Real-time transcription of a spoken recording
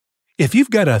If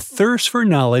you've got a thirst for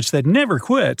knowledge that never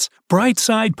quits,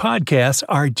 Brightside Podcasts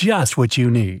are just what you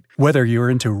need. Whether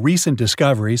you're into recent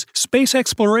discoveries, space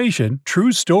exploration,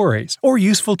 true stories, or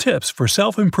useful tips for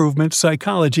self-improvement,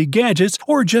 psychology, gadgets,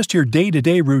 or just your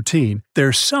day-to-day routine,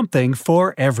 there's something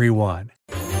for everyone.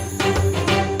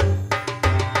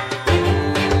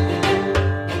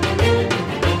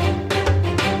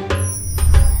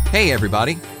 Hey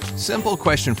everybody, simple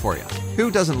question for you. Who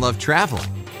doesn't love traveling?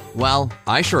 Well,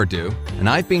 I sure do, and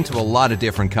I've been to a lot of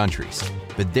different countries.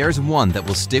 But there's one that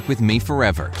will stick with me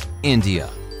forever, India.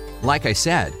 Like I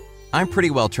said, I'm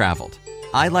pretty well traveled.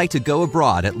 I like to go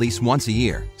abroad at least once a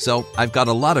year, so I've got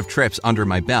a lot of trips under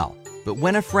my belt. But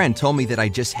when a friend told me that I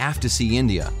just have to see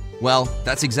India, well,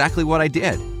 that's exactly what I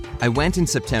did. I went in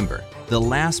September, the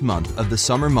last month of the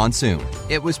summer monsoon.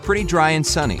 It was pretty dry and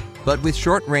sunny, but with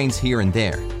short rains here and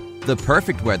there. The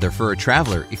perfect weather for a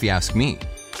traveler, if you ask me.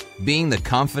 Being the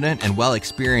confident and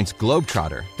well-experienced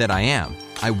globetrotter that I am,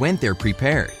 I went there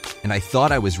prepared, and I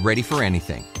thought I was ready for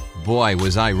anything. Boy,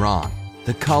 was I wrong.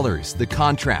 The colors, the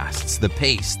contrasts, the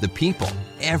pace, the people,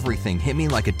 everything hit me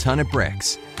like a ton of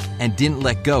bricks, and didn't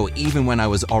let go even when I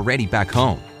was already back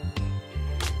home.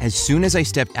 As soon as I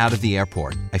stepped out of the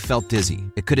airport, I felt dizzy.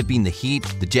 It could have been the heat,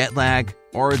 the jet lag,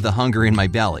 or the hunger in my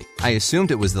belly. I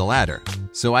assumed it was the latter,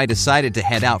 so I decided to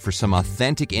head out for some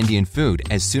authentic Indian food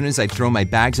as soon as I throw my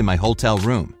bags in my hotel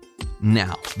room.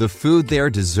 Now, the food there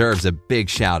deserves a big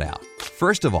shout out.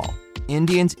 First of all,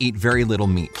 Indians eat very little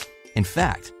meat. In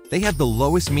fact, they have the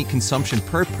lowest meat consumption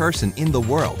per person in the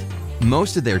world.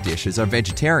 Most of their dishes are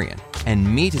vegetarian,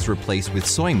 and meat is replaced with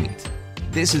soy meat.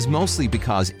 This is mostly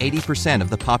because 80% of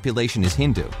the population is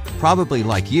Hindu. Probably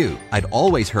like you, I'd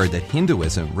always heard that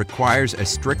Hinduism requires a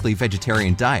strictly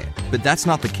vegetarian diet, but that's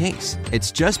not the case.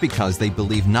 It's just because they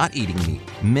believe not eating meat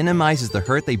minimizes the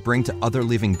hurt they bring to other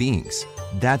living beings.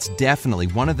 That's definitely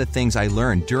one of the things I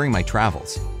learned during my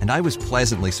travels, and I was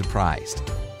pleasantly surprised.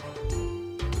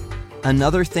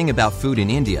 Another thing about food in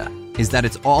India is that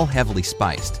it's all heavily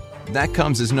spiced. That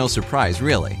comes as no surprise,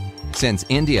 really, since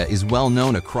India is well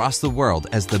known across the world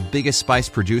as the biggest spice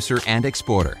producer and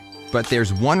exporter. But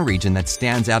there's one region that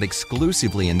stands out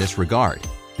exclusively in this regard,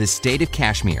 the state of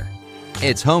Kashmir.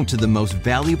 It's home to the most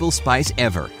valuable spice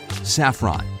ever,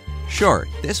 saffron. Sure,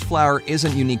 this flower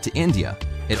isn't unique to India.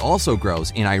 It also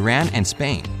grows in Iran and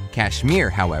Spain. Kashmir,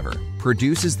 however,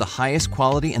 produces the highest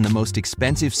quality and the most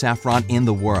expensive saffron in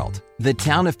the world. The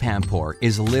town of Pampore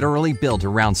is literally built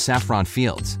around saffron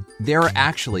fields. There are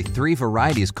actually 3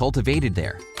 varieties cultivated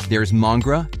there. There's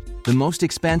Mongra, the most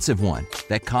expensive one,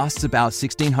 that costs about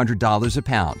 $1,600 a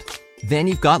pound. Then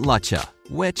you've got Lacha,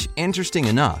 which, interesting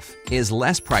enough, is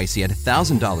less pricey at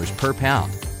 $1,000 per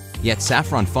pound. Yet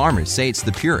saffron farmers say it's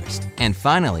the purest. And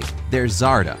finally, there's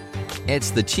Zarda. It's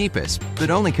the cheapest,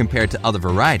 but only compared to other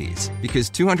varieties, because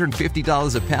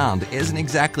 $250 a pound isn't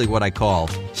exactly what I call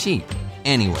cheap.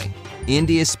 Anyway,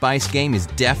 India's spice game is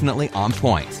definitely on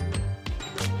point.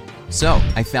 So,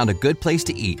 I found a good place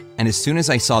to eat, and as soon as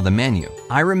I saw the menu,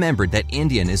 I remembered that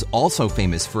Indian is also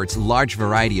famous for its large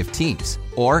variety of teas,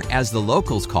 or as the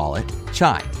locals call it,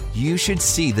 chai. You should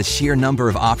see the sheer number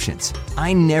of options.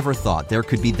 I never thought there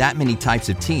could be that many types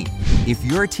of tea. If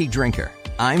you're a tea drinker,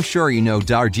 I'm sure you know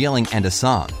Darjeeling and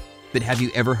Assam. But have you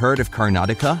ever heard of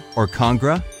Karnataka or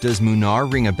Kangra? Does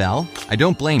Munnar ring a bell? I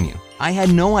don't blame you. I had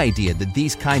no idea that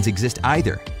these kinds exist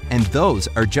either, and those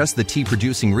are just the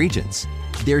tea-producing regions.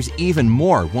 There's even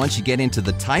more once you get into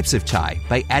the types of chai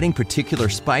by adding particular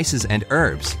spices and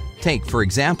herbs. Take, for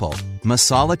example,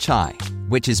 masala chai,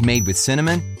 which is made with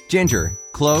cinnamon, ginger,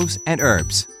 cloves, and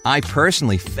herbs. I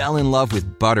personally fell in love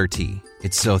with butter tea.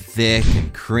 It's so thick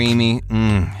and creamy,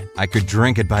 I could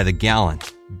drink it by the gallon.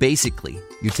 Basically,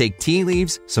 you take tea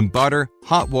leaves, some butter,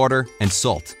 hot water, and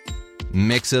salt.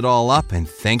 Mix it all up and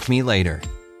thank me later.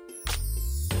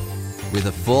 With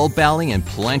a full belly and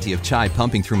plenty of chai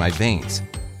pumping through my veins,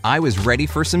 I was ready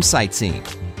for some sightseeing.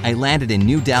 I landed in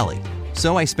New Delhi,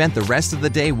 so I spent the rest of the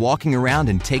day walking around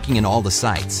and taking in all the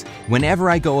sights. Whenever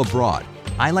I go abroad,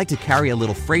 I like to carry a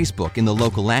little phrase book in the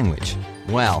local language.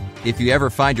 Well, if you ever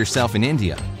find yourself in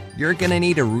India, you're gonna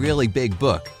need a really big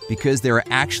book because there are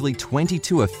actually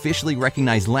 22 officially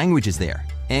recognized languages there.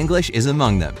 English is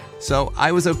among them, so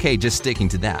I was okay just sticking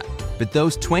to that. But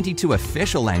those 22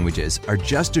 official languages are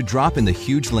just a drop in the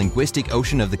huge linguistic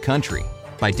ocean of the country.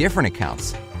 By different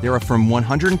accounts, there are from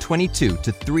 122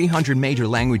 to 300 major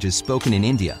languages spoken in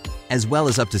India, as well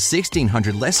as up to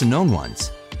 1,600 lesser-known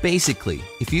ones. Basically,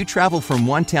 if you travel from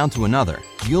one town to another,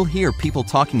 you'll hear people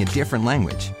talking a different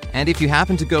language. And if you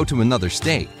happen to go to another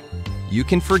state, you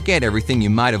can forget everything you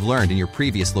might have learned in your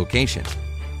previous location.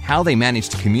 How they manage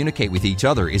to communicate with each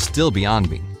other is still beyond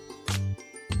me.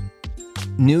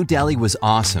 New Delhi was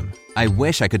awesome. I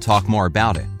wish I could talk more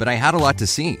about it, but I had a lot to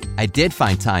see. I did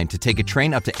find time to take a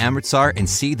train up to Amritsar and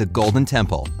see the Golden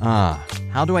Temple.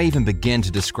 How do I even begin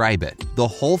to describe it? The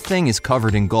whole thing is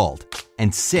covered in gold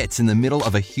and sits in the middle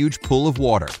of a huge pool of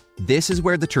water. This is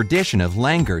where the tradition of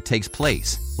langar takes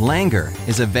place. Langar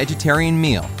is a vegetarian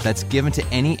meal that's given to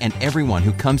any and everyone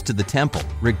who comes to the temple,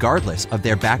 regardless of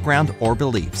their background or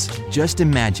beliefs. Just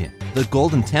imagine, the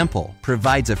Golden Temple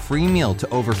provides a free meal to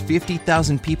over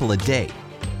 50,000 people a day.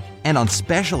 And on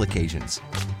special occasions,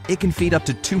 it can feed up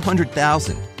to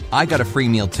 200,000. I got a free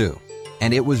meal too,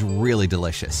 and it was really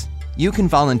delicious. You can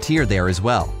volunteer there as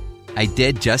well. I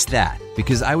did just that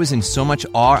because I was in so much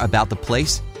awe about the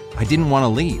place, I didn't want to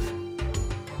leave.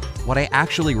 What I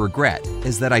actually regret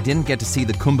is that I didn't get to see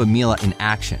the Kumbh Mela in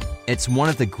action. It's one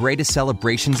of the greatest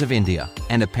celebrations of India,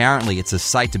 and apparently it's a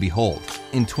sight to behold.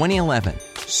 In 2011,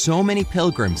 so many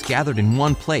pilgrims gathered in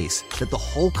one place that the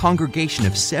whole congregation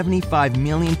of 75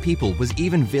 million people was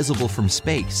even visible from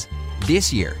space.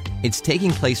 This year, it's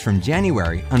taking place from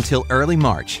January until early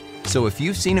March, so if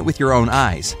you've seen it with your own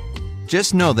eyes,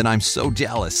 just know that I'm so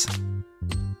jealous.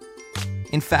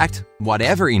 In fact,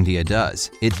 whatever India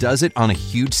does, it does it on a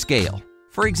huge scale.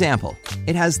 For example,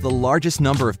 it has the largest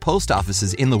number of post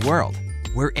offices in the world.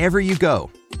 Wherever you go,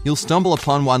 you'll stumble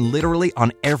upon one literally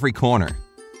on every corner.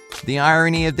 The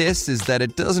irony of this is that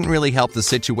it doesn't really help the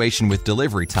situation with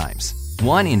delivery times.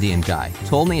 One Indian guy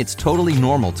told me it's totally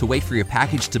normal to wait for your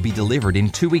package to be delivered in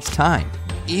 2 weeks' time,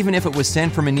 even if it was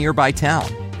sent from a nearby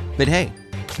town. But hey,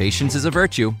 patience is a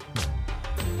virtue.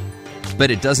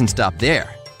 But it doesn't stop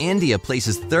there. India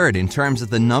places third in terms of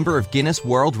the number of Guinness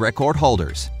World Record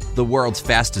holders. The world's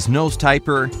fastest nose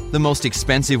typer, the most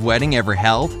expensive wedding ever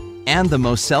held, and the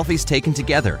most selfies taken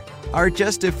together are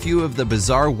just a few of the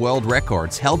bizarre world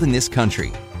records held in this country.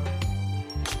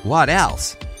 What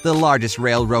else? The largest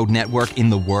railroad network in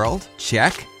the world?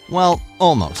 Check? Well,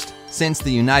 almost, since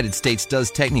the United States does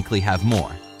technically have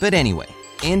more. But anyway,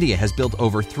 India has built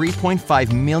over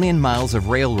 3.5 million miles of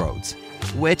railroads,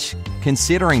 which,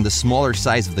 considering the smaller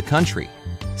size of the country,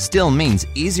 still means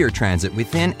easier transit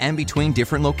within and between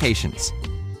different locations.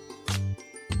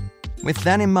 With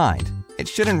that in mind, it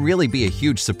shouldn't really be a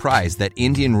huge surprise that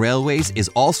Indian Railways is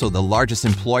also the largest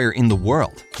employer in the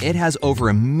world. It has over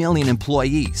 1 million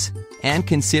employees, and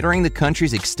considering the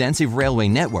country's extensive railway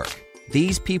network,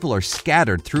 these people are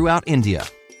scattered throughout India.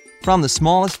 From the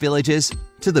smallest villages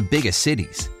to the biggest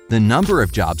cities, the number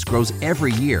of jobs grows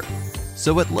every year.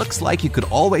 So it looks like you could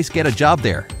always get a job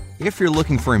there if you're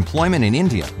looking for employment in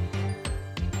India.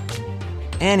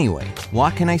 Anyway,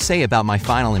 what can I say about my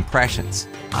final impressions?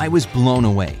 I was blown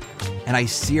away, and I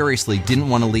seriously didn't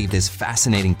want to leave this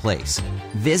fascinating place.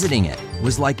 Visiting it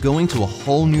was like going to a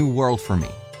whole new world for me.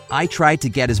 I tried to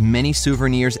get as many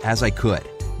souvenirs as I could,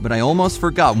 but I almost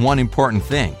forgot one important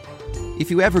thing.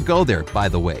 If you ever go there, by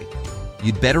the way,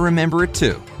 you'd better remember it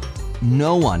too.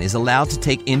 No one is allowed to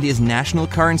take India's national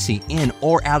currency in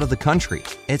or out of the country.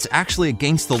 It's actually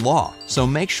against the law, so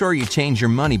make sure you change your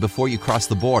money before you cross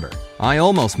the border. I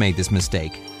almost made this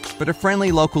mistake, but a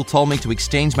friendly local told me to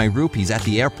exchange my rupees at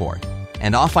the airport,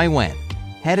 and off I went,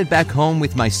 headed back home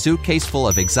with my suitcase full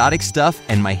of exotic stuff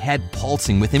and my head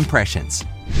pulsing with impressions.